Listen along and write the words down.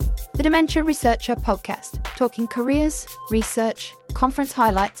the Dementia Researcher podcast, talking careers, research, conference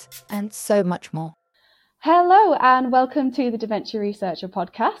highlights, and so much more. Hello and welcome to the Dementia Researcher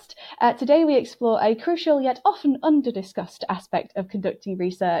podcast. Today we explore a crucial yet often under-discussed aspect of conducting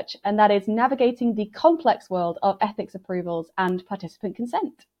research, and that is navigating the complex world of ethics approvals and participant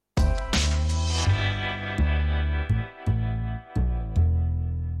consent.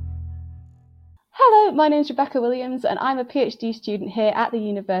 Hello, my name is Rebecca Williams and I'm a PhD student here at the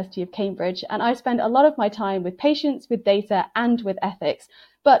University of Cambridge, and I spend a lot of my time with patients, with data and with ethics,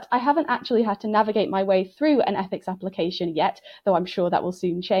 but I haven't actually had to navigate my way through an ethics application yet, though I'm sure that will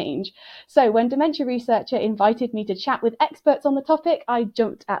soon change. So when Dementia Researcher invited me to chat with experts on the topic, I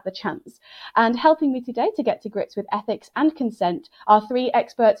jumped at the chance. And helping me today to get to grips with ethics and consent are three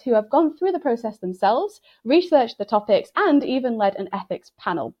experts who have gone through the process themselves, researched the topics and even led an ethics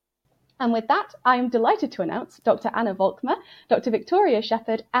panel. And with that, I'm delighted to announce Dr. Anna Volkmer, Dr. Victoria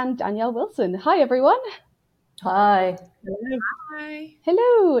Shepherd, and Danielle Wilson. Hi, everyone. Hi. Hello. Hi.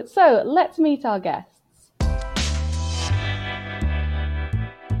 Hello. So let's meet our guests.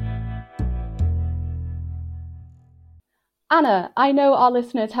 Anna, I know our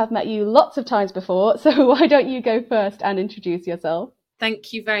listeners have met you lots of times before, so why don't you go first and introduce yourself?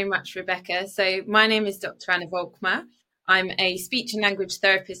 Thank you very much, Rebecca. So my name is Dr. Anna Volkmer. I'm a speech and language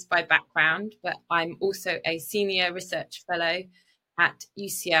therapist by background, but I'm also a senior research fellow at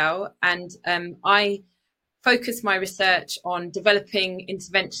UCL, and I focus my research on developing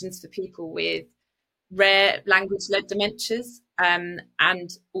interventions for people with rare language-led dementias and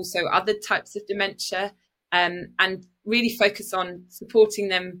also other types of dementia, and really focus on supporting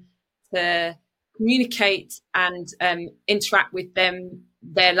them to communicate and interact with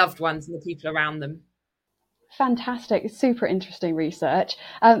their loved ones and the people around them. Fantastic, super interesting research.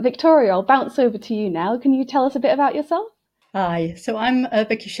 Victoria, I'll bounce over to you now. Can you tell us a bit about yourself? Hi, so I'm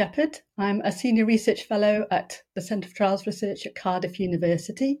Vicky Shepherd. I'm a senior research fellow at the Centre for Trials Research at Cardiff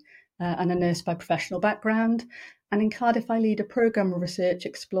University and a nurse by professional background. And in Cardiff, I lead a programme of research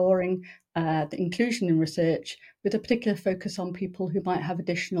exploring the inclusion in research with a particular focus on people who might have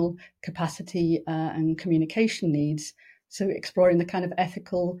additional capacity and communication needs. So exploring the kind of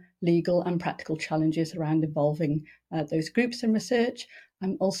ethical, legal and practical challenges around involving those groups in research.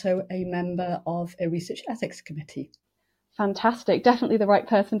 I'm also a member of a research ethics committee. Fantastic. Definitely the right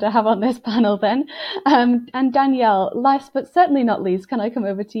person to have on this panel then. And Danielle, last but certainly not least, can I come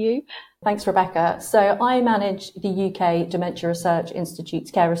over to you? Thanks, Rebecca. So I manage the UK Dementia Research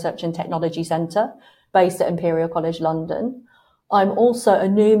Institute's Care Research and Technology Centre based at Imperial College London. I'm also a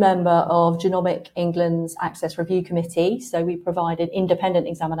new member of Genomic England's Access Review Committee. So we provide an independent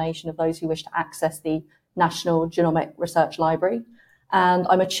examination of those who wish to access the National Genomic Research Library. And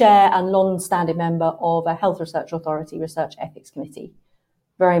I'm a chair and long-standing member of a Health Research Authority Research Ethics Committee.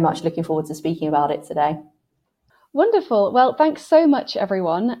 Very much looking forward to speaking about it today. Wonderful. Well, thanks so much,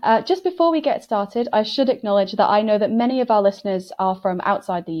 everyone. Just before we get started, I should acknowledge that I know that many of our listeners are from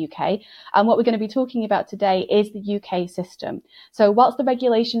outside the UK, and what we're going to be talking about today is the UK system. So whilst the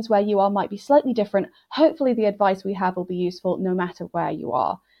regulations where you are might be slightly different, hopefully the advice we have will be useful no matter where you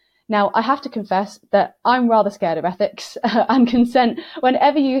are. Now, I have to confess that I'm rather scared of ethics and consent.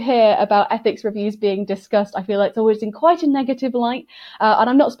 Whenever you hear about ethics reviews being discussed, I feel like it's always in quite a negative light. And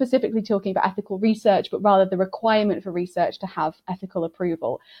I'm not specifically talking about ethical research, but rather the requirement for research to have ethical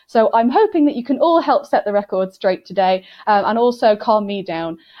approval. So I'm hoping that you can all help set the record straight today and also calm me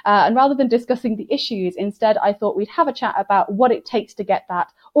down. And rather than discussing the issues, instead, I thought we'd have a chat about what it takes to get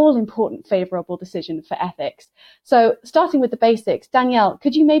that all-important favourable decision for ethics. So starting with the basics, Danielle,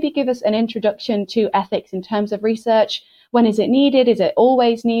 could you maybe give us an introduction to ethics in terms of research? When is it needed? Is it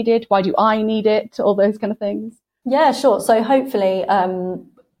always needed? Why do I need it? All those kind of things. Yeah, sure. So hopefully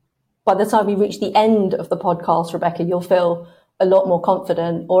by the time we reach the end of the podcast, Rebecca, you'll feel a lot more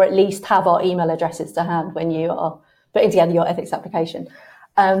confident, or at least have our email addresses to hand when you are putting together your ethics application.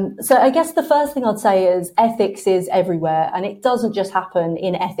 So I guess the first thing I'd say is ethics is everywhere, and it doesn't just happen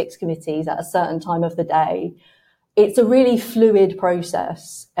in ethics committees at a certain time of the day. It's a really fluid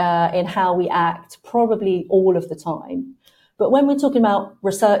process in how we act probably all of the time. But when we're talking about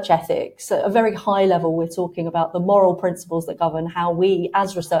research ethics, at a very high level, we're talking about the moral principles that govern how we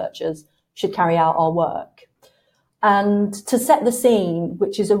as researchers should carry out our work. And to set the scene,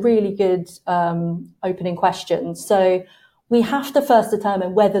 which is a really good opening question. So we have to first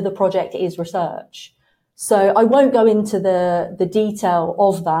determine whether the project is research. So I won't go into the detail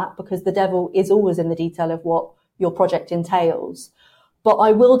of that, because the devil is always in the detail of what your project entails. But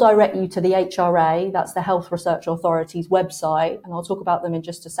I will direct you to the HRA, that's the Health Research Authority's website, and I'll talk about them in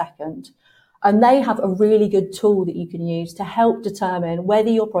just a second. And they have a really good tool that you can use to help determine whether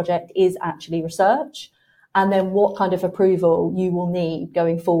your project is actually research and then what kind of approval you will need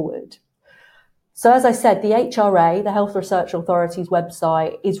going forward. So as I said, the HRA, the Health Research Authority's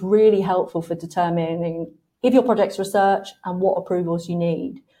website, is really helpful for determining if your project's research and what approvals you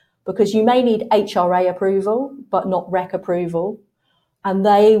need, because you may need HRA approval, but not REC approval, and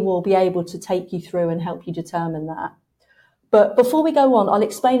they will be able to take you through and help you determine that. But before we go on, I'll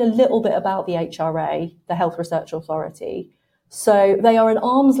explain a little bit about the HRA, the Health Research Authority. So they are an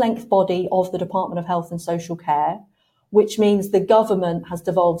arm's length body of the Department of Health and Social Care, which means the government has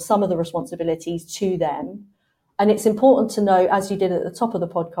devolved some of the responsibilities to them. And it's important to know, as you did at the top of the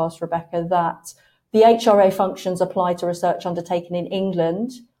podcast, Rebecca, that the HRA functions apply to research undertaken in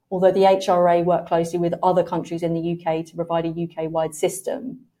England, although the HRA work closely with other countries in the UK to provide a UK-wide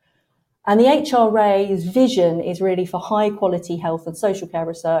system. And the HRA's vision is really for high quality health and social care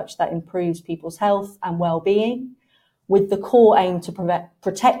research that improves people's health and well-being, with the core aim to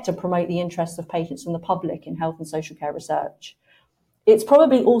protect and promote the interests of patients and the public in health and social care research. It's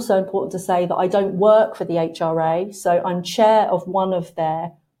probably also important to say that I don't work for the HRA, so I'm chair of one of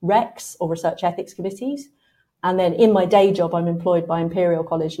their RECs, or Research Ethics Committees, and then in my day job I'm employed by Imperial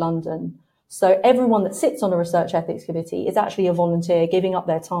College London. So everyone that sits on a Research Ethics Committee is actually a volunteer giving up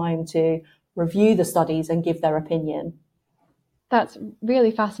their time to review the studies and give their opinion. That's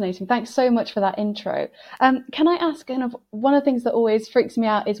really fascinating. Thanks so much for that intro. Can I ask, kind of, one of the things that always freaks me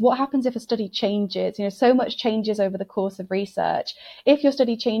out is what happens if a study changes? You know, so much changes over the course of research. If your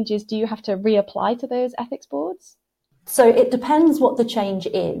study changes, do you have to reapply to those ethics boards? So it depends what the change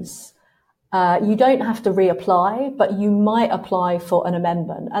is. You don't have to reapply, but you might apply for an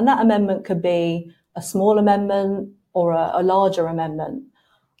amendment. And that amendment could be a small amendment or a larger amendment.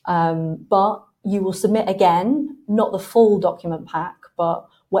 But you will submit again, not the full document pack, but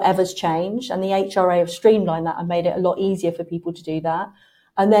whatever's changed. And the HRA have streamlined that and made it a lot easier for people to do that.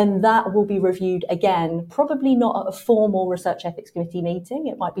 And then that will be reviewed again, probably not at a formal Research Ethics Committee meeting.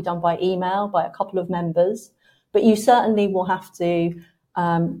 It might be done by email by a couple of members, but you certainly will have to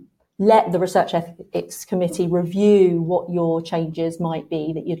let the Research Ethics Committee review what your changes might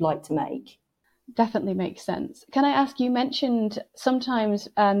be that you'd like to make. Definitely makes sense. Can I ask, you mentioned sometimes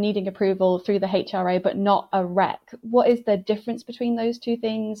needing approval through the HRA, but not a REC. What is the difference between those two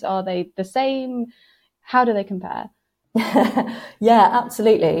things? Are they the same? How do they compare? Yeah,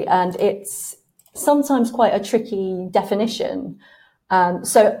 absolutely. And it's sometimes quite a tricky definition.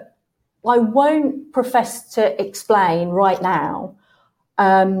 So I won't profess to explain right now,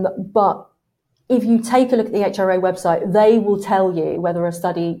 but if you take a look at the HRA website, they will tell you whether a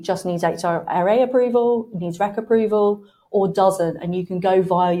study just needs HRA approval, needs REC approval, or doesn't, and you can go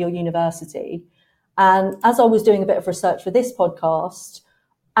via your university. And as I was doing a bit of research for this podcast,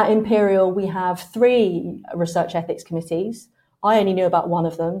 at Imperial, we have 3 research ethics committees. I only knew about one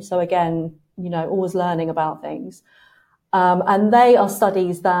of them. So again, you know, always learning about things. And they are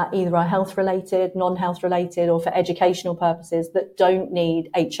studies that either are health related, non-health related, or for educational purposes that don't need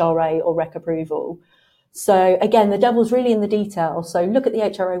HRA or REC approval. So again, the devil's really in the detail. So look at the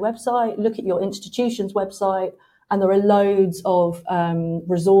HRA website, look at your institution's website, and there are loads of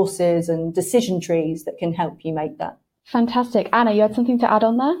resources and decision trees that can help you make that. Fantastic. Anna, you had something to add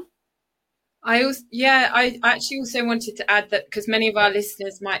on there? I actually also wanted to add that because many of our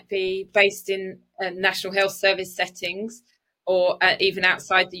listeners might be based in National Health Service settings or even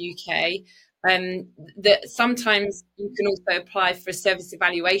outside the UK, that sometimes you can also apply for a service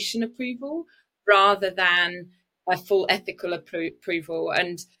evaluation approval rather than a full ethical approval.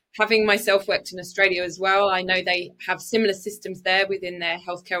 And having myself worked in Australia as well, I know they have similar systems there within their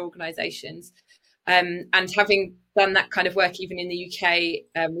healthcare organisations. And having done that kind of work even in the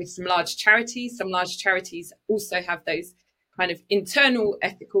UK with some large charities also have those kind of internal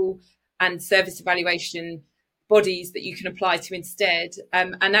ethical and service evaluation bodies that you can apply to instead.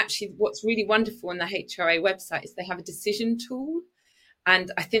 And actually what's really wonderful on the HRA website is they have a decision tool.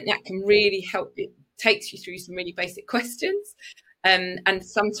 And I think that can really help. It takes you through some really basic questions. And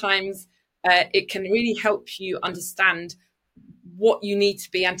sometimes it can really help you understand what you need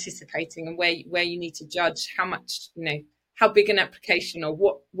to be anticipating and where you need to judge how much, how big an application or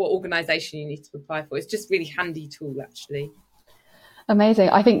what organisation you need to apply for. It's just really handy tool, actually. Amazing.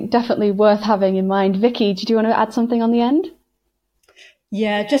 I think definitely worth having in mind. Vicky, did you want to add something on the end?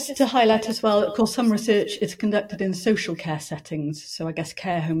 Yeah, just to highlight as well, of course, some research is conducted in social care settings. So I guess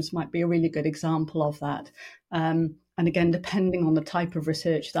care homes might be a really good example of that. And again, depending on the type of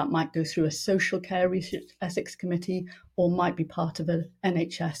research, that might go through a social care research ethics committee or might be part of an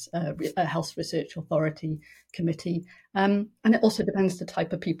NHS, a health research authority committee. And it also depends the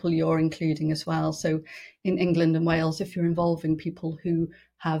type of people you're including as well. So in England and Wales, if you're involving people who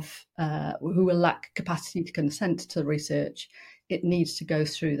will lack capacity to consent to research, it needs to go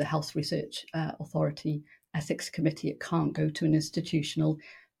through the health research authority ethics committee. It can't go to an institutional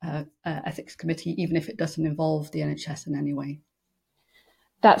ethics committee, even if it doesn't involve the NHS in any way.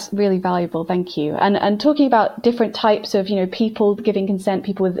 That's really valuable, thank you. And talking about different types of, people giving consent,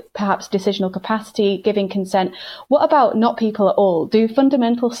 people with perhaps decisional capacity giving consent, what about not people at all? Do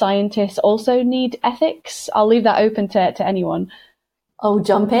fundamental scientists also need ethics? I'll leave that open to anyone. I'll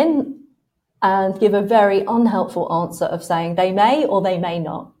jump in and give a very unhelpful answer of saying they may or they may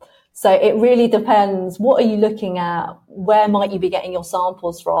not. So it really depends. What are you looking at? Where might you be getting your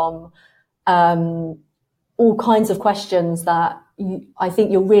samples from? All kinds of questions that I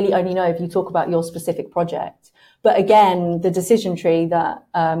think you'll really only know if you talk about your specific project. But again, the decision tree that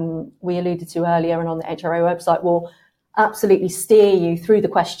we alluded to earlier and on the HRA website will absolutely steer you through the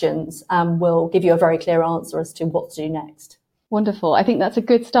questions and will give you a very clear answer as to what to do next. Wonderful. I think that's a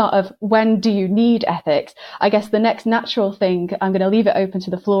good start of when do you need ethics? I guess the next natural thing, I'm going to leave it open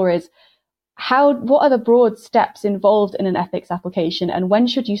to the floor, is what are the broad steps involved in an ethics application and when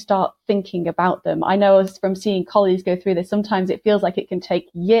should you start thinking about them? I know from seeing colleagues go through this, sometimes it feels like it can take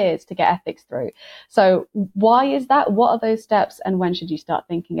years to get ethics through. So why is that? What are those steps and when should you start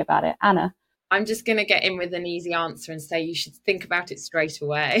thinking about it? Anna? I'm just going to get in with an easy answer and say you should think about it straight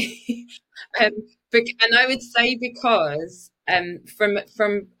away. And I would say because from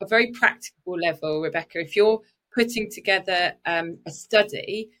a very practical level, Rebecca, if you're putting together a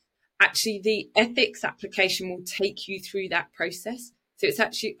study, actually the ethics application will take you through that process. So it's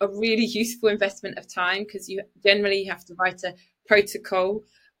actually a really useful investment of time because you generally have to write a protocol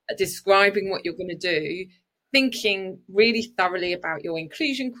describing what you're going to do, thinking really thoroughly about your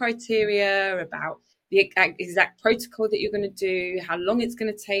inclusion criteria, about the exact protocol that you're going to do, how long it's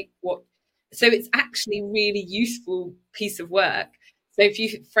going to take, so it's actually really useful piece of work. So if you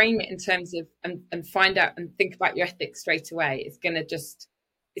frame it in terms of and find out and think about your ethics straight away,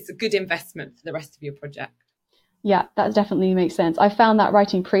 it's a good investment for the rest of your project. Yeah, that definitely makes sense. I found that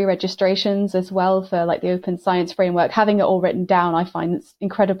writing pre-registrations as well for like the Open Science Framework, having it all written down, I find it's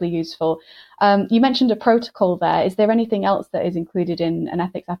incredibly useful. You mentioned a protocol there. Is there anything else that is included in an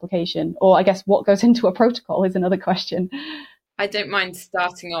ethics application? Or I guess what goes into a protocol is another question. I don't mind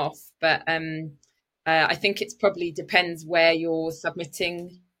starting off, but I think it probably depends where you're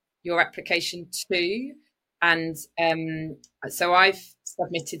submitting your application to. And so I've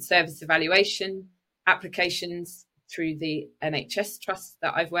submitted service evaluation applications through the NHS Trust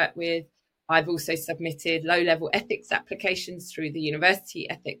that I've worked with. I've also submitted low-level ethics applications through the university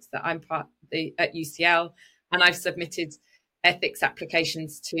ethics that I'm part of at UCL. And I've submitted ethics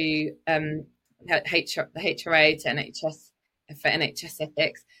applications to the HRA, to NHS, for NHS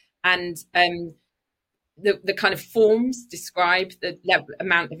ethics. And the kind of forms describe the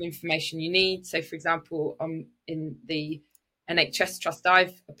amount of information you need. So, for example, in the NHS Trust,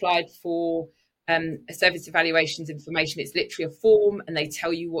 I've applied for a service evaluations information. It's literally a form, and they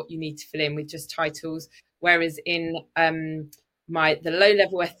tell you what you need to fill in with just titles. Whereas in the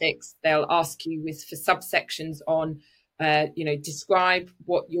low-level ethics, they'll ask you for subsections on, describe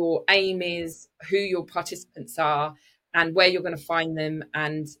what your aim is, who your participants are, and where you're going to find them,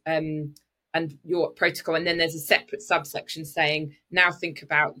 and your protocol. And then there's a separate subsection saying, now think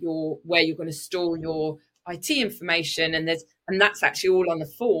about where you're going to store your IT information. And that's actually all on the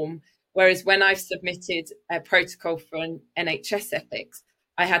form. Whereas when I've submitted a protocol for an NHS ethics,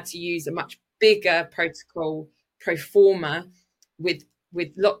 I had to use a much bigger protocol pro forma with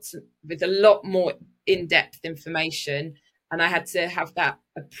a lot more in-depth information. And I had to have that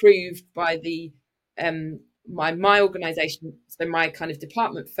approved by the my organisation, so my kind of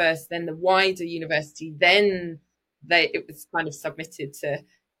department first, then the wider university, then it was kind of submitted to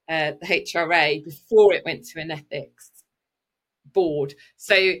the HRA before it went to an ethics board.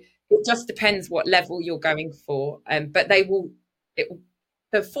 So it just depends what level you're going for, but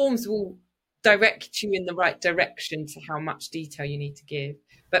the forms will direct you in the right direction to how much detail you need to give.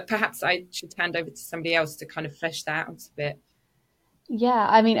 But perhaps I should hand over to somebody else to kind of flesh that out a bit. Yeah,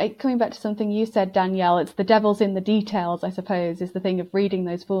 I mean, coming back to something you said, Danielle, it's the devil's in the details, I suppose, is the thing of reading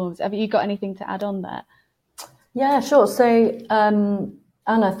those forms. Have you got anything to add on there? Yeah, sure. So,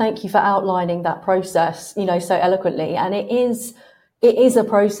 Anna, thank you for outlining that process, so eloquently. And it is a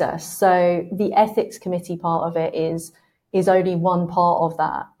process. So the ethics committee part of it is only one part of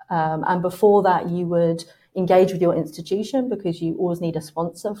that. And before that, you would engage with your institution, because you always need a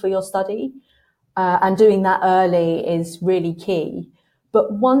sponsor for your study. And doing that early is really key.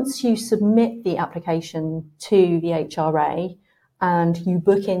 But once you submit the application to the HRA and you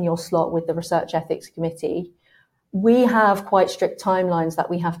book in your slot with the Research Ethics Committee, we have quite strict timelines that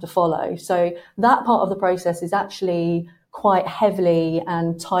we have to follow. So that part of the process is actually quite heavily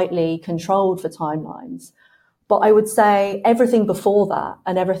and tightly controlled for timelines. But I would say everything before that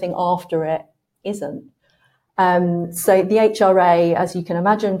and everything after it isn't. So the HRA, as you can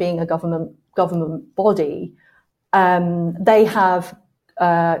imagine, being a government body, they have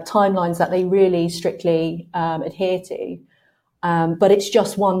timelines that they really strictly adhere to. But it's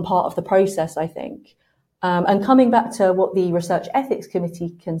just one part of the process, I think. And coming back to what the Research Ethics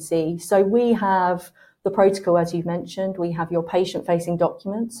Committee can see, so we have the protocol, as you've mentioned, we have your patient-facing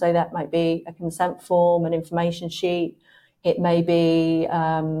documents. So that might be a consent form, an information sheet. It may be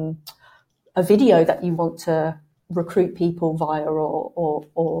a video that you want to recruit people via,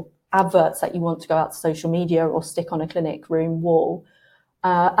 or adverts that you want to go out to social media or stick on a clinic room wall.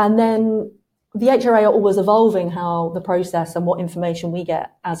 And then the HRA are always evolving how the process and what information we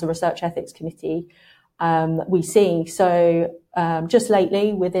get as a Research Ethics Committee we see. So just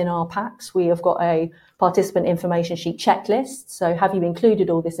lately within our packs, we have got a participant information sheet checklist. So have you included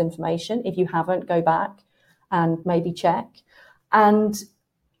all this information? If you haven't, go back and maybe check. And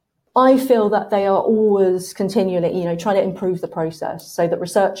I feel that they are always continually, trying to improve the process so that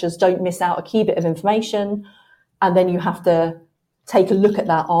researchers don't miss out a key bit of information. And then you have to take a look at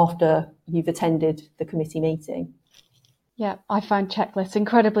that after you've attended the committee meeting. Yeah, I find checklists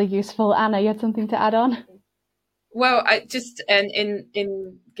incredibly useful. Anna, you had something to add on? Well, I just,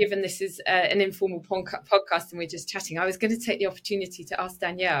 in given this is an informal podcast and we're just chatting, I was going to take the opportunity to ask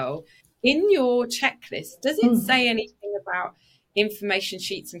Danielle, in your checklist, does it say anything about information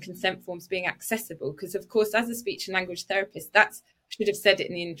sheets and consent forms being accessible? Because, of course, as a speech and language therapist, I should have said it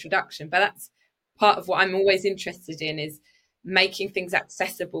in the introduction, but that's part of what I'm always interested in, is making things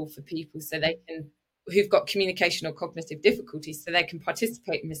accessible for people so they can, who've got communication or cognitive difficulties, so they can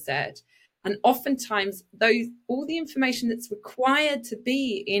participate in research. And oftentimes all the information that's required to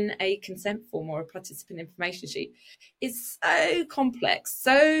be in a consent form or a participant information sheet is so complex,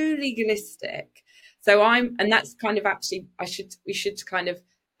 so legalistic. So and that's kind of actually, we should kind of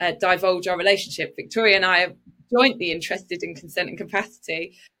divulge our relationship. Victoria and I are jointly interested in consent and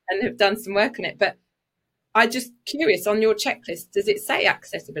capacity and have done some work on it. But I'm just curious, on your checklist, does it say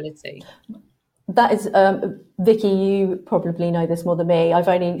accessibility? That is, Vicky, you probably know this more than me. I've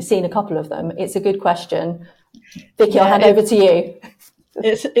only seen a couple of them. It's a good question. Vicky, I'll hand over to you.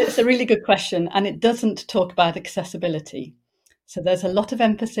 It's a really good question, and it doesn't talk about accessibility. So there's a lot of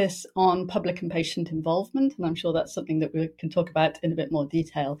emphasis on public and patient involvement, and I'm sure that's something that we can talk about in a bit more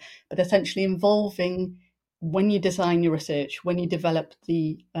detail, but essentially involving, when you design your research, when you develop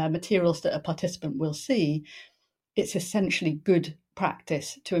the materials that a participant will see, it's essentially good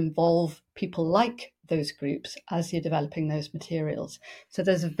practice to involve people like those groups as you're developing those materials. So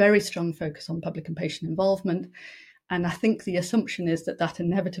there's a very strong focus on public and patient involvement. And I think the assumption is that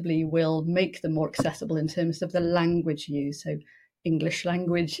inevitably will make them more accessible in terms of the language used. So English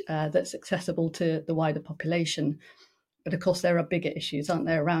language that's accessible to the wider population. But of course, there are bigger issues, aren't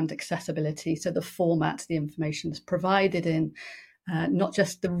there, around accessibility. So the format the information is provided in, not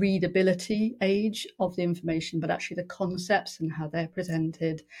just the readability age of the information, but actually the concepts and how they're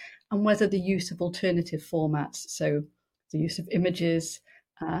presented, and whether the use of alternative formats, so the use of images,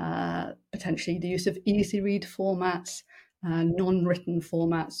 potentially the use of easy read formats, non-written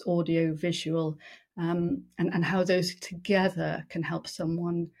formats, audio, visual, and how those together can help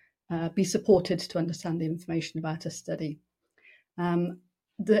someone be supported to understand the information about a study.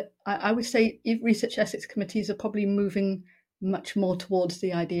 I would say research ethics committees are probably moving much more towards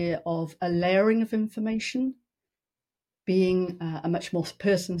the idea of a layering of information being a much more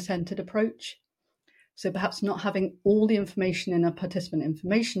person-centered approach. So perhaps not having all the information in a participant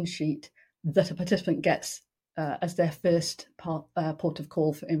information sheet that a participant gets as their first port of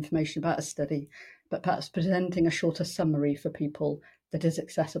call for information about a study, but perhaps presenting a shorter summary for people that is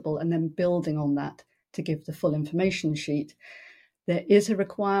accessible and then building on that to give the full information sheet. There is a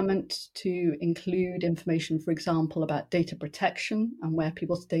requirement to include information, for example, about data protection and where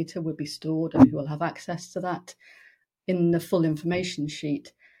people's data will be stored and who will have access to that in the full information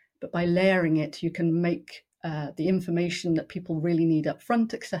sheet. But by layering it, you can make the information that people really need up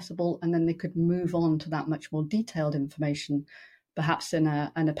front accessible, and then they could move on to that much more detailed information, perhaps in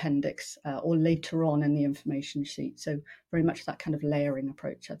an appendix or later on in the information sheet. So very much that kind of layering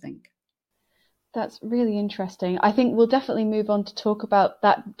approach, I think. That's really interesting. I think we'll definitely move on to talk about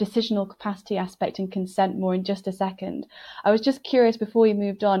that decisional capacity aspect and consent more in just a second. I was just curious before we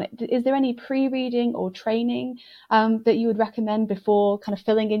moved on, is there any pre-reading or training that you would recommend before kind of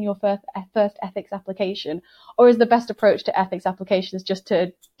filling in your first ethics application? Or is the best approach to ethics applications just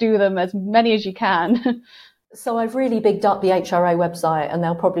to do them as many as you can? So I've really bigged up the HRA website, and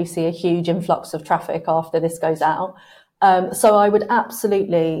they'll probably see a huge influx of traffic after this goes out. So I would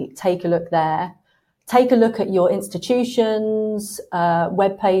absolutely take a look there. Take a look at your institutions,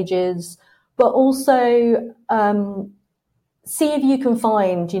 web pages, but also see if you can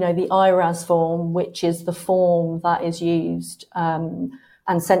find, the IRAS form, which is the form that is used and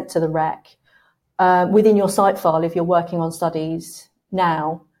sent to the REC within your site file if you're working on studies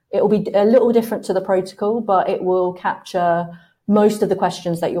now. It will be a little different to the protocol, but it will capture most of the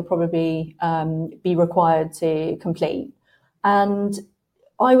questions that you'll probably be required to complete. And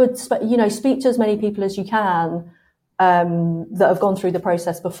I would, speak to as many people as you can that have gone through the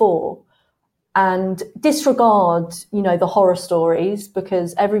process before, and disregard, the horror stories,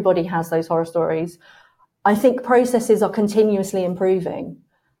 because everybody has those horror stories. I think processes are continuously improving.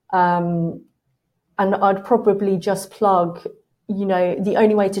 And I'd probably just plug, the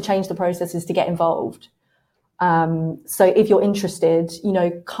only way to change the process is to get involved. So if you're interested,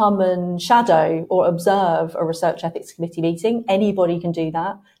 come and shadow or observe a research ethics committee meeting. Anybody can do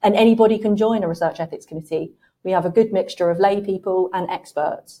that, and anybody can join a research ethics committee. We have a good mixture of lay people and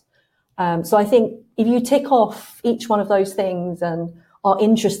experts. So I think if you tick off each one of those things and are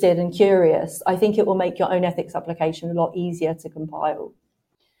interested and curious, I think it will make your own ethics application a lot easier to compile.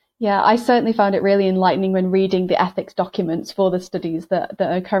 Yeah, I certainly found it really enlightening when reading the ethics documents for the studies that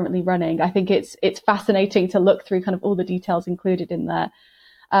are currently running. I think it's fascinating to look through kind of all the details included in there.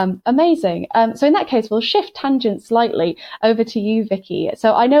 Amazing. So in that case, we'll shift tangent slightly over to you, Vicky.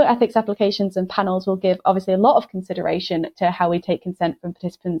 So I know ethics applications and panels will give obviously a lot of consideration to how we take consent from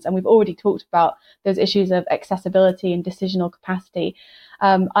participants. And we've already talked about those issues of accessibility and decisional capacity.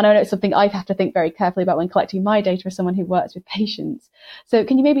 And I know it's something I have to think very carefully about when collecting my data as someone who works with patients. So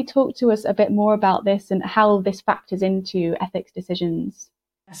can you maybe talk to us a bit more about this and how this factors into ethics decisions?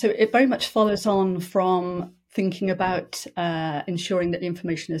 So it very much follows on from thinking about ensuring that the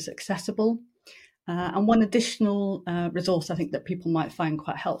information is accessible. And one additional resource I think that people might find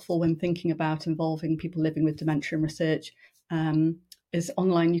quite helpful when thinking about involving people living with dementia in research is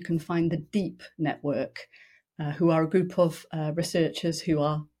online. You can find the DEEP network, who are a group of researchers who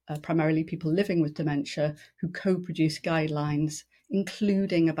are primarily people living with dementia, who co-produce guidelines,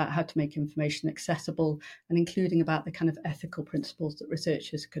 including about how to make information accessible and including about the kind of ethical principles that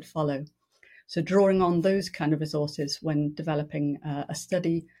researchers could follow. So drawing on those kind of resources when developing a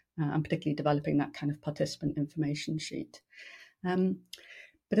study and particularly developing that kind of participant information sheet.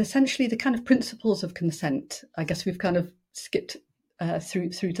 But essentially the kind of principles of consent, I guess we've kind of skipped through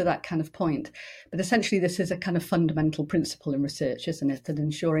to that kind of point. But essentially this is a kind of fundamental principle in research, isn't it? That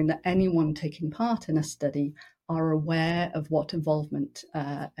ensuring that anyone taking part in a study are aware of what involvement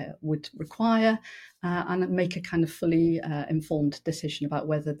would require and make a kind of fully informed decision about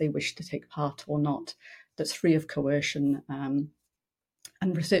whether they wish to take part or not, that's free of coercion.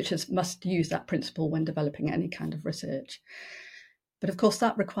 And researchers must use that principle when developing any kind of research. But of course,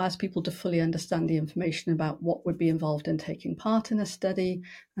 that requires people to fully understand the information about what would be involved in taking part in a study.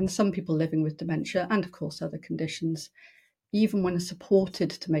 And some people living with dementia and, of course, other conditions, even when supported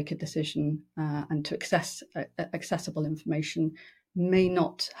to make a decision and to access accessible information, may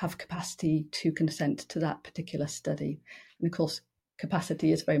not have capacity to consent to that particular study. And of course,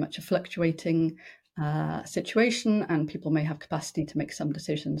 capacity is very much a fluctuating situation, and people may have capacity to make some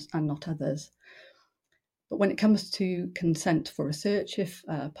decisions and not others. But when it comes to consent for research, if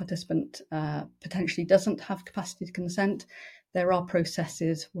a participant potentially doesn't have capacity to consent, there are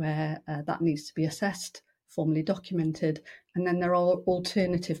processes where that needs to be assessed, formally documented, and then there are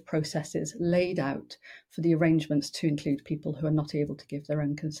alternative processes laid out for the arrangements to include people who are not able to give their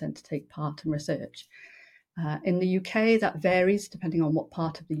own consent to take part in research. In the UK, that varies depending on what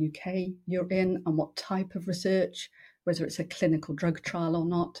part of the UK you're in and what type of research, whether it's a clinical drug trial or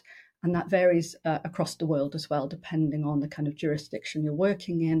not. And that varies across the world as well, depending on the kind of jurisdiction you're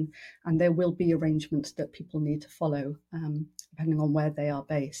working in. And there will be arrangements that people need to follow, depending on where they are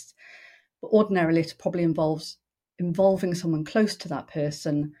based. But ordinarily, it probably involves involving someone close to that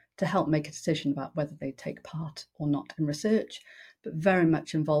person to help make a decision about whether they take part or not in research, but very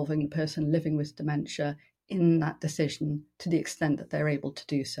much involving the person living with dementia in that decision to the extent that they're able to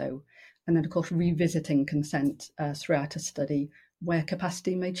do so. And then, of course, revisiting consent throughout a study where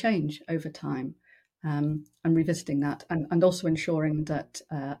capacity may change over time. and revisiting that, and also ensuring that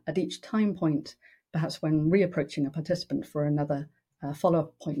at each time point, perhaps when reapproaching a participant for another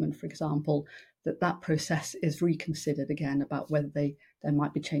follow-up appointment, for example, that process is reconsidered again about whether there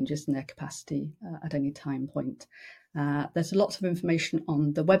might be changes in their capacity at any time point. There's lots of information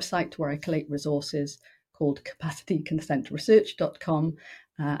on the website where I collate resources called capacityconsentresearch.com.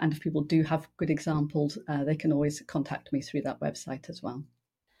 And if people do have good examples, they can always contact me through that website as well.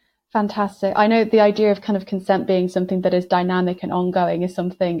 Fantastic. I know the idea of kind of consent being something that is dynamic and ongoing is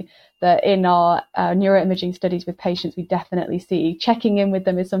something that in our neuroimaging studies with patients, we definitely see. Checking in with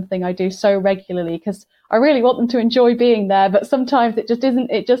them is something I do so regularly because I really want them to enjoy being there, but sometimes it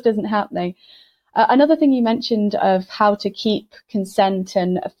just isn't happening. Another thing you mentioned of how to keep consent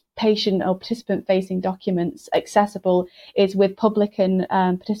and patient or participant facing documents accessible is with public and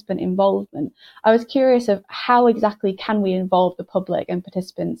participant involvement. I was curious of how exactly can we involve the public and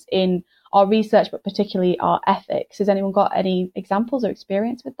participants in our research, but particularly our ethics? Has anyone got any examples or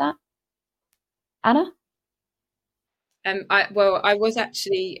experience with that? Anna? I was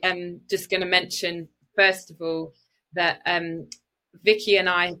actually just going to mention, first of all, that Vicky and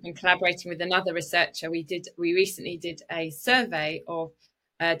I have been collaborating with another researcher. We recently did a survey of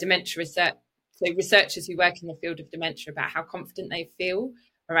dementia research, so researchers who work in the field of dementia, about how confident they feel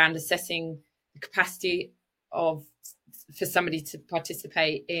around assessing the capacity for somebody to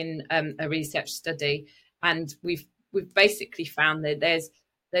participate in a research study. And we've basically found that there's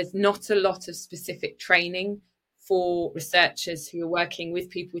not a lot of specific training for researchers who are working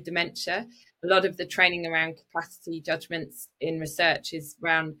with people with dementia. A lot of the training around capacity judgments in research is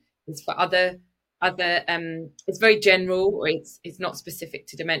for other it's very general, or it's not specific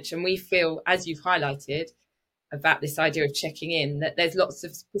to dementia. And we feel, as you've highlighted about this idea of checking in, that there's lots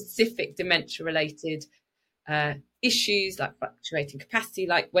of specific dementia related issues like fluctuating capacity,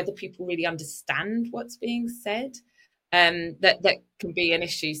 like whether people really understand what's being said, that can be an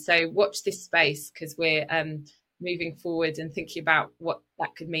issue. So watch this space, because we're moving forward and thinking about what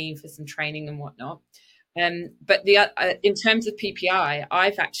that could mean for some training and whatnot. But in terms of PPI,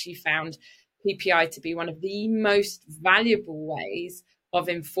 I've actually found PPI to be one of the most valuable ways of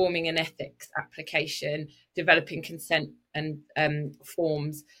informing an ethics application, developing consent and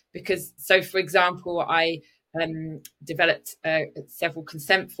forms. Because, so for example, I developed several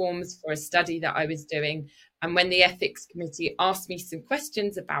consent forms for a study that I was doing. And when the ethics committee asked me some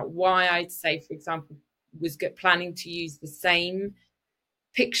questions about why I'd say, for example, was planning to use the same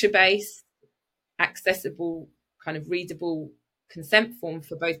picture-based, accessible, kind of readable consent form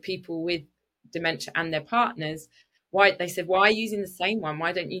for both people with dementia and their partners, they said, why are you using the same one?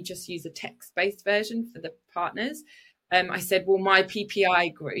 Why don't you just use a text-based version for the partners? I said, well, my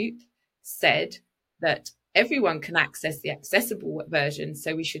PPI group said that everyone can access the accessible version,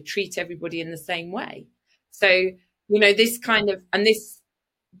 so we should treat everybody in the same way. So, this this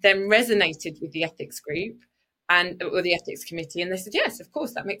then resonated with the ethics group or the ethics committee, and they said, yes, of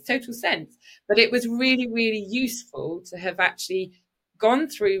course, that makes total sense. But it was really, really useful to have actually gone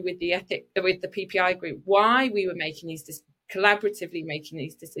through with the PPI group why we were collaboratively making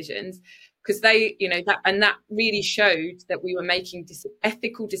these decisions, because they, that really showed that we were making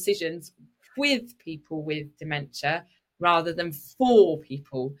ethical decisions with people with dementia rather than for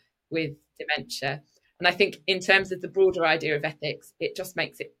people with dementia. And I think in terms of the broader idea of ethics, it just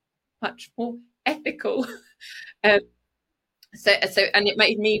makes it much more ethical. And it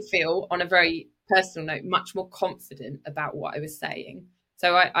made me feel, on a very personal note, much more confident about what I was saying.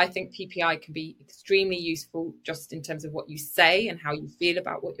 So I think PPI can be extremely useful just in terms of what you say and how you feel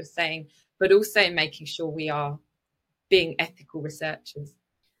about what you're saying, but also in making sure we are being ethical researchers.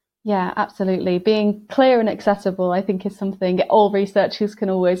 Yeah, absolutely. Being clear and accessible, I think, is something all researchers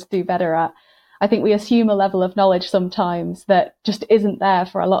can always do better at. I think we assume a level of knowledge sometimes that just isn't there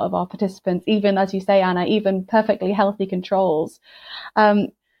for a lot of our participants, even, as you say, Anna, even perfectly healthy controls.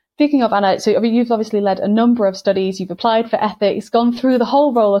 Speaking of, Anna, so you've obviously led a number of studies, you've applied for ethics, gone through the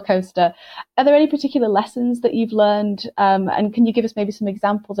whole roller coaster. Are there any particular lessons that you've learned? And can you give us maybe some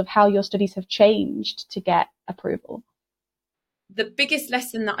examples of how your studies have changed to get approval? The biggest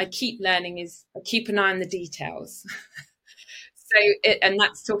lesson that I keep learning is keep an eye on the details. And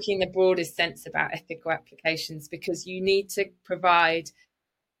that's talking in the broadest sense about ethical applications, because you need to provide,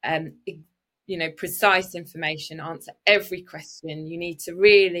 precise information, answer every question. You need to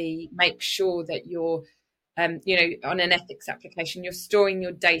really make sure that you're, on an ethics application, you're storing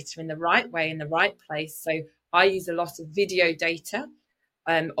your data in the right way, in the right place. So I use a lot of video data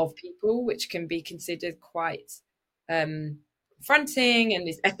of people, which can be considered quite confronting and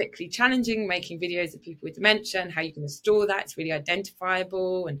is ethically challenging, making videos of people with dementia and how you're going to store that. It's really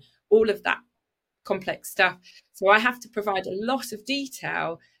identifiable and all of that complex stuff. So I have to provide a lot of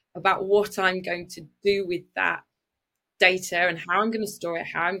detail about what I'm going to do with that data and how I'm going to store it,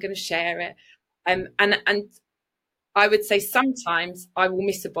 how I'm going to share it. And I would say sometimes I will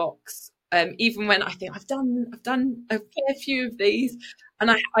miss a box, even when I think I've done a fair few of these.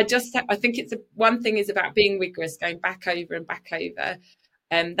 And I think one thing is about being rigorous, going back over and back over.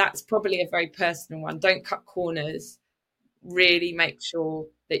 That's probably a very personal one. Don't cut corners. Really make sure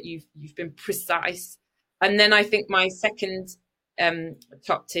that you've been precise. And then I think my second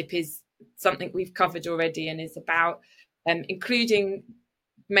top tip is something we've covered already, and is about including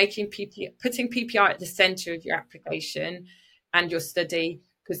putting PPI at the centre of your application and your study,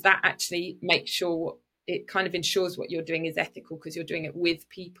 because that actually makes sure it kind of ensures what you're doing is ethical, because you're doing it with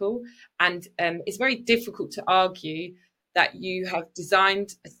people. And it's very difficult to argue that you have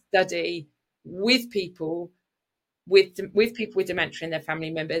designed a study with people with people with dementia and their family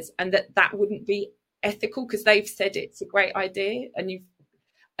members, and that wouldn't be ethical because they've said it's a great idea.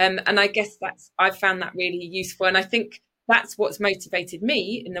 And I guess I've found that really useful. And I think that's what's motivated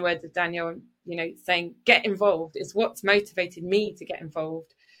me, in the words of Daniel, saying get involved is what's motivated me to get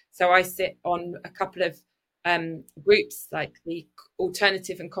involved. So I sit on a couple of groups, like the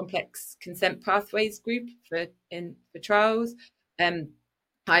Alternative and Complex Consent Pathways group for trials.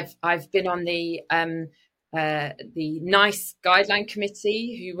 I've been on the NICE guideline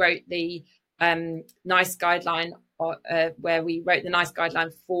committee, who wrote the NICE guideline, where we wrote the NICE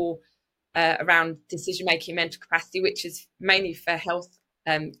guideline for around decision-making mental capacity, which is mainly for health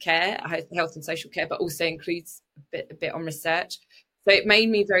care, health and social care, but also includes a bit on research. So it made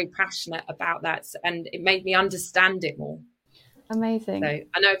me very passionate about that, and it made me understand it more. Amazing. So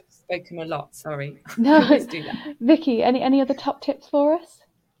I know I've spoken a lot, sorry. No, Let's do that. Vicky, any other top tips for us?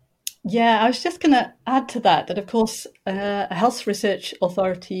 Yeah, I was just going to add to that of course, a Health Research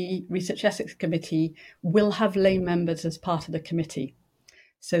Authority Research Ethics Committee will have lay members as part of the committee.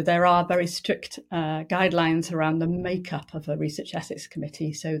 So there are very strict guidelines around the makeup of a Research Ethics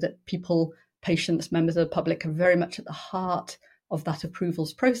Committee, so that people, patients, members of the public are very much at the heart of that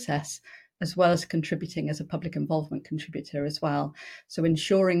approvals process, as well as contributing as a public involvement contributor as well. So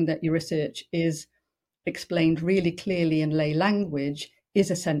ensuring that your research is explained really clearly in lay language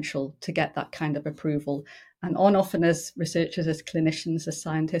is essential to get that kind of approval. And often as researchers, as clinicians, as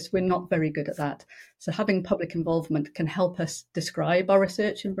scientists, we're not very good at that. So having public involvement can help us describe our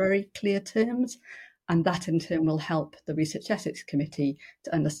research in very clear terms. And that in turn will help the Research Ethics Committee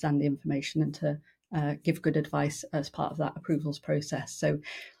to understand the information and to give good advice as part of that approvals process. So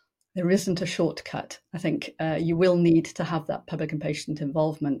there isn't a shortcut. I think you will need to have that public and patient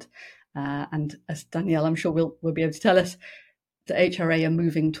involvement. And as Danielle, I'm sure will be able to tell us, the HRA are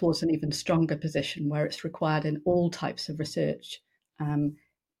moving towards an even stronger position where it's required in all types of research.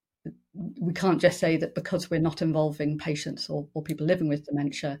 We can't just say that because we're not involving patients or people living with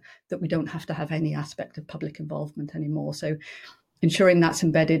dementia, that we don't have to have any aspect of public involvement anymore. So ensuring that's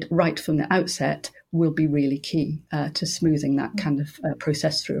embedded right from the outset will be really key to smoothing that kind of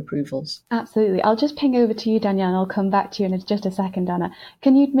process through approvals. Absolutely. I'll just ping over to you, Danielle, and I'll come back to you in just a second, Anna.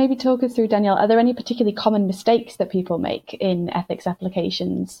 Can you maybe talk us through, Danielle, are there any particularly common mistakes that people make in ethics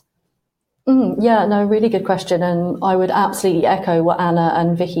applications? Yeah, no, really good question. And I would absolutely echo what Anna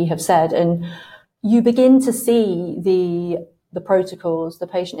and Vicky have said. And you begin to see the protocols, the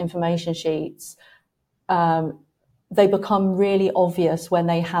patient information sheets, they become really obvious when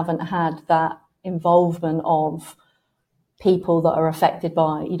they haven't had that involvement of people that are affected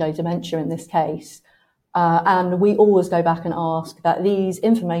by, dementia in this case. And we always go back and ask that these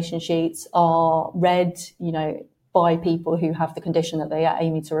information sheets are read, by people who have the condition that they are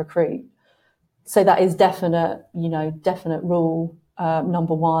aiming to recruit. So that is definite rule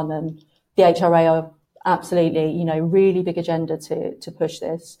number one. And the HRA are absolutely, really big agenda to push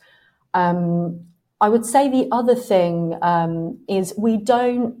this. I would say the other thing is we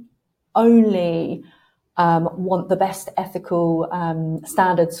don't only want the best ethical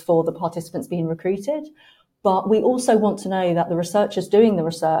standards for the participants being recruited, but we also want to know that the researchers doing the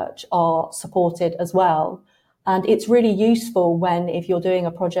research are supported as well. And it's really useful if you're doing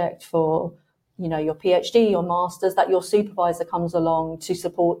a project for, your PhD, your master's, that your supervisor comes along to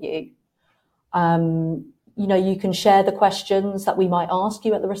support you. You can share the questions that we might ask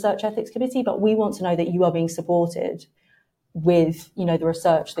you at the Research Ethics Committee, but we want to know that you are being supported with, the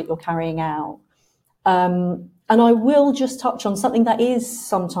research that you're carrying out. And I will just touch on something that is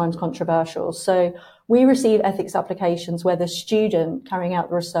sometimes controversial. So we receive ethics applications where the student carrying out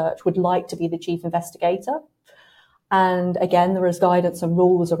the research would like to be the chief investigator. And again, there is guidance and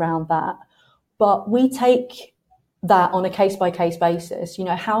rules around that. But we take that on a case-by-case basis.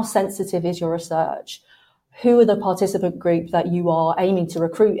 How sensitive is your research? Who are the participant group that you are aiming to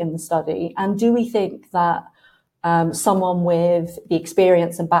recruit in the study? And do we think that someone with the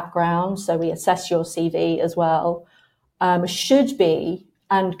experience and background, so we assess your CV as well, should be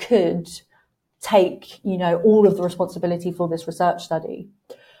and could take, all of the responsibility for this research study?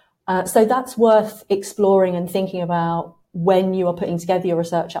 So that's worth exploring and thinking about when you are putting together your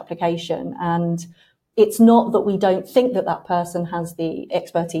research application. And it's not that we don't think that that person has the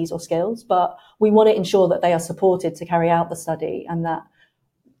expertise or skills, but we want to ensure that they are supported to carry out the study and that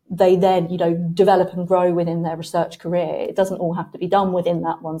they then, develop and grow within their research career. It doesn't all have to be done within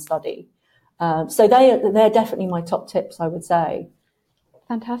that one study. So they're definitely my top tips, I would say.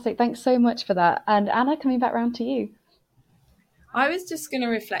 Fantastic. Thanks so much for that. And Anna, coming back round to you. I was just going to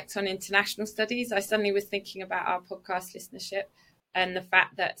reflect on international studies. I suddenly was thinking about our podcast listenership and the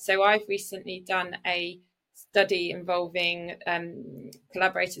fact that, so I've recently done a study involving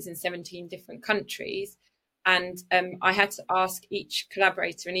collaborators in 17 different countries. And I had to ask each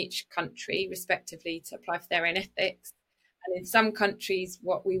collaborator in each country, respectively, to apply for their own ethics. And in some countries,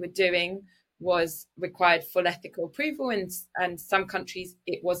 what we were doing was required full ethical approval, and some countries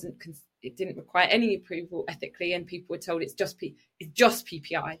it didn't require any approval ethically, and people were told it's just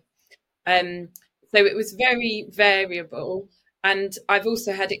PPI. So it was very variable. And I've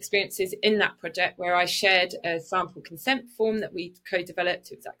also had experiences in that project where I shared a sample consent form that we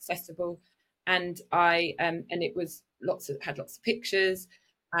co-developed. It was accessible, and it was had lots of pictures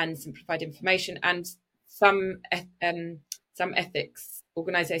and simplified information. And some ethics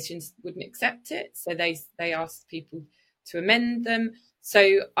organisations wouldn't accept it, so they asked people to amend them.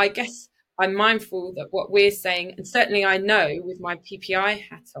 So I guess I'm mindful that what we're saying, and certainly I know with my PPI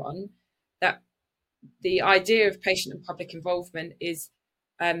hat on, that the idea of patient and public involvement is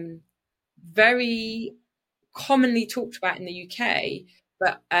very commonly talked about in the UK,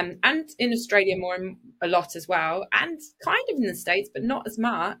 but and in Australia a lot as well, and kind of in the States, but not as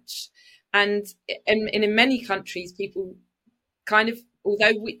much. And in many countries, people kind of,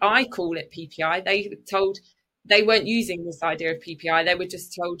 although I call it PPI, they weren't using this idea of PPI. They were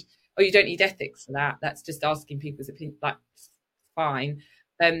just told, "Oh, you don't need ethics for that. That's just asking people's opinion." Like, fine.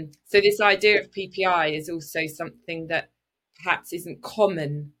 So this idea of PPI is also something that perhaps isn't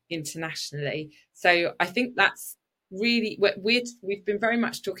common internationally. So I think that's really, we've been very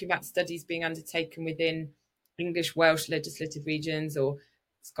much talking about studies being undertaken within English, Welsh legislative regions, or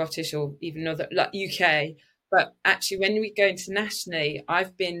Scottish, or even other, like UK. But actually, when we go internationally, I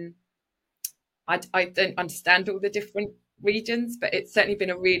don't understand all the different regions, but it's certainly been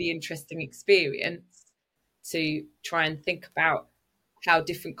a really interesting experience to try and think about how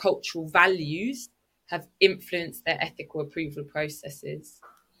different cultural values have influenced their ethical approval processes.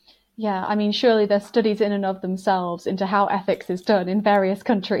 Yeah, I mean, surely there's studies in and of themselves into how ethics is done in various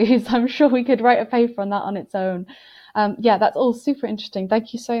countries. I'm sure we could write a paper on that on its own. Yeah, that's all super interesting.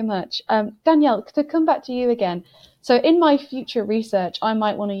 Thank you so much. Danielle, to come back to you again. So in my future research, I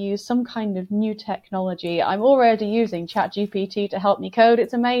might want to use some kind of new technology. I'm already using ChatGPT to help me code.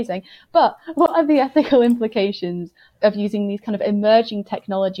 It's amazing. But what are the ethical implications of using these kind of emerging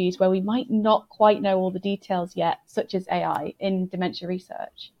technologies where we might not quite know all the details yet, such as AI, in dementia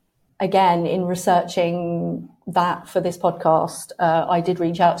research? Again, in researching that for this podcast, I did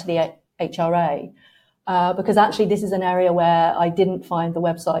reach out to the HRA because actually this is an area where I didn't find the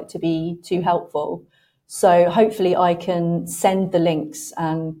website to be too helpful. So hopefully I can send the links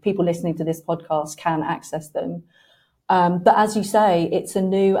and people listening to this podcast can access them. But as you say, it's a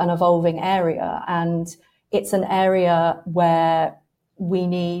new and evolving area, and it's an area where we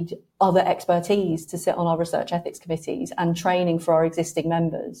need other expertise to sit on our research ethics committees and training for our existing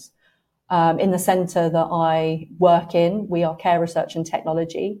members. In the centre that I work in, we are Care Research and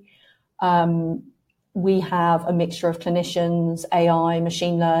Technology. We have a mixture of clinicians, AI,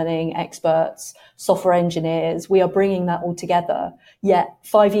 machine learning experts, software engineers. We are bringing that all together. Yet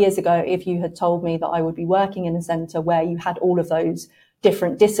 5 years ago, if you had told me that I would be working in a centre where you had all of those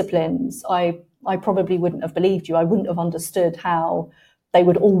different disciplines, I probably wouldn't have believed you. I wouldn't have understood how they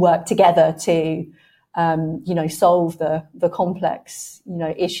would all work together to solve the complex,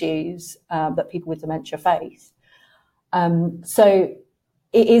 issues that people with dementia face. So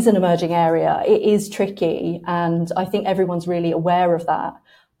it is an emerging area. It is tricky, and I think everyone's really aware of that.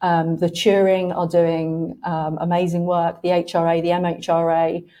 The Turing are doing amazing work. The HRA, the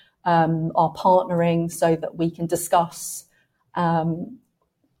MHRA are partnering so that we can discuss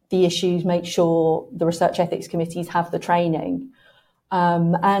the issues, make sure the research ethics committees have the training.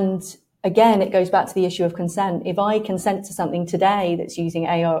 And again, it goes back to the issue of consent. If I consent to something today that's using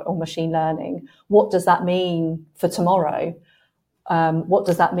AI or machine learning, what does that mean for tomorrow? What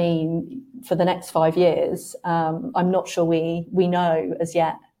does that mean for the next 5 years? I'm not sure we know as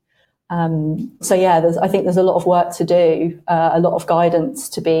yet. So yeah, I think there's a lot of work to do, a lot of guidance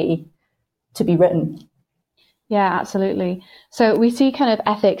to be written. Yeah, absolutely. So we see kind of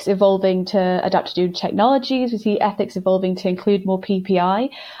ethics evolving to adapt to new technologies. We see ethics evolving to include more PPI.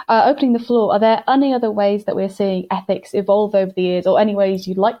 Opening the floor, are there any other ways that we're seeing ethics evolve over the years, or any ways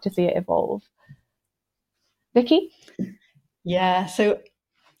you'd like to see it evolve? Vicky? Yeah, so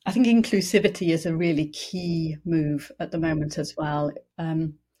I think inclusivity is a really key move at the moment as well.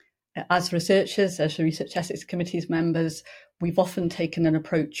 As researchers, as research ethics committees members, we've often taken an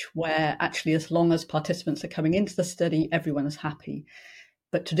approach where actually, as long as participants are coming into the study, everyone is happy.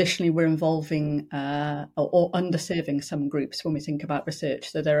 But traditionally, we're involving or underserving some groups when we think about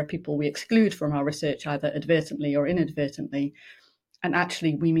research. So there are people we exclude from our research, either advertently or inadvertently. And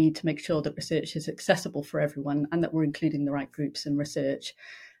actually, we need to make sure that research is accessible for everyone and that we're including the right groups in research.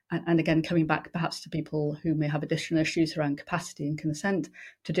 And again, coming back perhaps to people who may have additional issues around capacity and consent,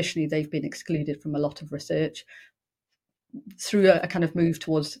 traditionally they've been excluded from a lot of research through a kind of move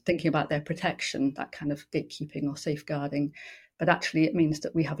towards thinking about their protection, that kind of gatekeeping or safeguarding. But actually it means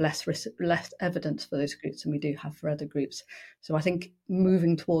that we have less evidence for those groups than we do have for other groups. So I think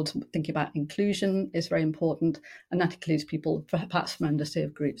moving towards thinking about inclusion is very important, and that includes people perhaps from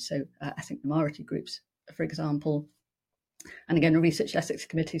underserved groups, so ethnic minority groups, for example. And again, in research ethics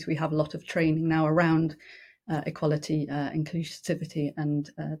committees, we have a lot of training now around equality, inclusivity and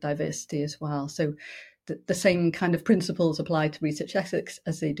diversity as well. So the same kind of principles apply to research ethics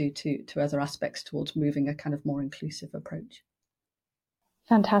as they do to other aspects towards moving a kind of more inclusive approach.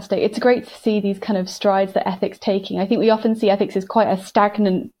 Fantastic. It's great to see these kind of strides that ethics taking. I think we often see ethics as quite a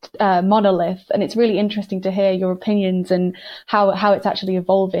stagnant monolith, and it's really interesting to hear your opinions and how it's actually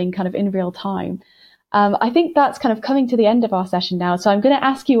evolving kind of in real time. I think that's kind of coming to the end of our session now. So I'm going to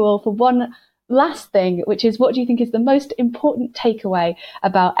ask you all for one last thing, which is, what do you think is the most important takeaway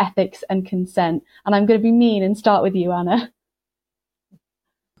about ethics and consent? And I'm going to be mean and start with you, Anna.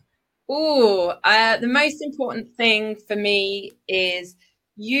 The most important thing for me is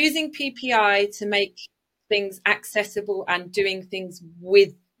using PPI to make things accessible and doing things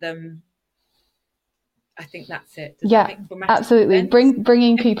with them. I think that's it. Yeah, absolutely.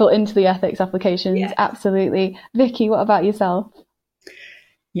 Bringing people into the ethics applications. Yeah. Absolutely. Vicky, what about yourself?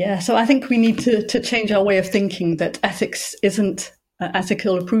 Yeah, so I think we need to change our way of thinking that ethics isn't,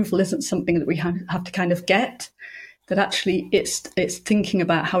 ethical approval isn't something that we have to kind of get, that actually it's thinking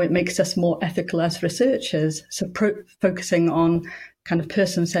about how it makes us more ethical as researchers. So focusing on kind of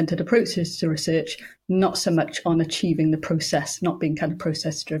person-centered approaches to research, not so much on achieving the process, not being kind of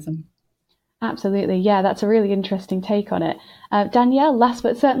process-driven. Absolutely. Yeah, that's a really interesting take on it. Danielle, last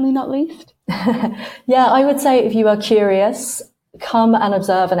but certainly not least. Yeah, I would say if you are curious, come and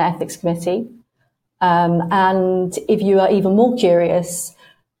observe an ethics committee. And if you are even more curious,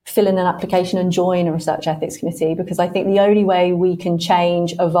 fill in an application and join a research ethics committee, because I think the only way we can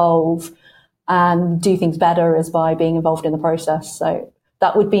change, evolve and do things better is by being involved in the process. So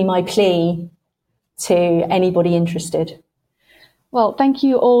that would be my plea to anybody interested. Well, thank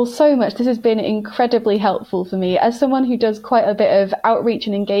you all so much. This has been incredibly helpful for me. As someone who does quite a bit of outreach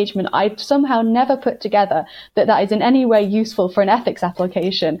and engagement, I'd somehow never put together that is in any way useful for an ethics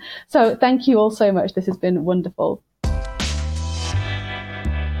application. So thank you all so much. This has been wonderful.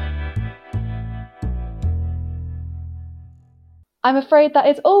 I'm afraid that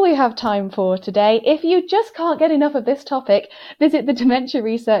is all we have time for today. If you just can't get enough of this topic, visit the Dementia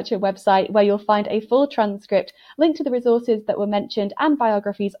Researcher website, where you'll find a full transcript, link to the resources that were mentioned and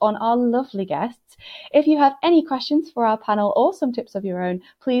biographies on our lovely guests. If you have any questions for our panel or some tips of your own,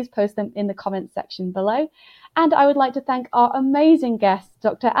 please post them in the comments section below. And I would like to thank our amazing guests,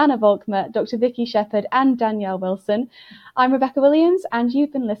 Dr. Anna Volkmar, Dr. Vicky Shepherd and Danielle Wilson. I'm Rebecca Williams, and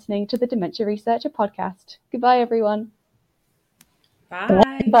you've been listening to the Dementia Researcher podcast. Goodbye, everyone.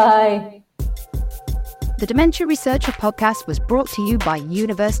 Bye. Bye. The Dementia Researcher podcast was brought to you by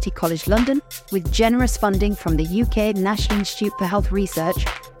University College London with generous funding from the UK National Institute for Health Research,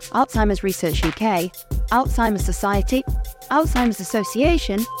 Alzheimer's Research UK, Alzheimer's Society, Alzheimer's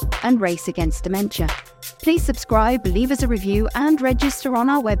Association, and Race Against Dementia. Please subscribe, leave us a review, and register on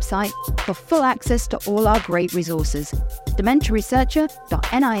our website for full access to all our great resources.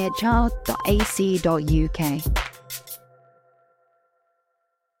 dementiaresearcher.nihr.ac.uk.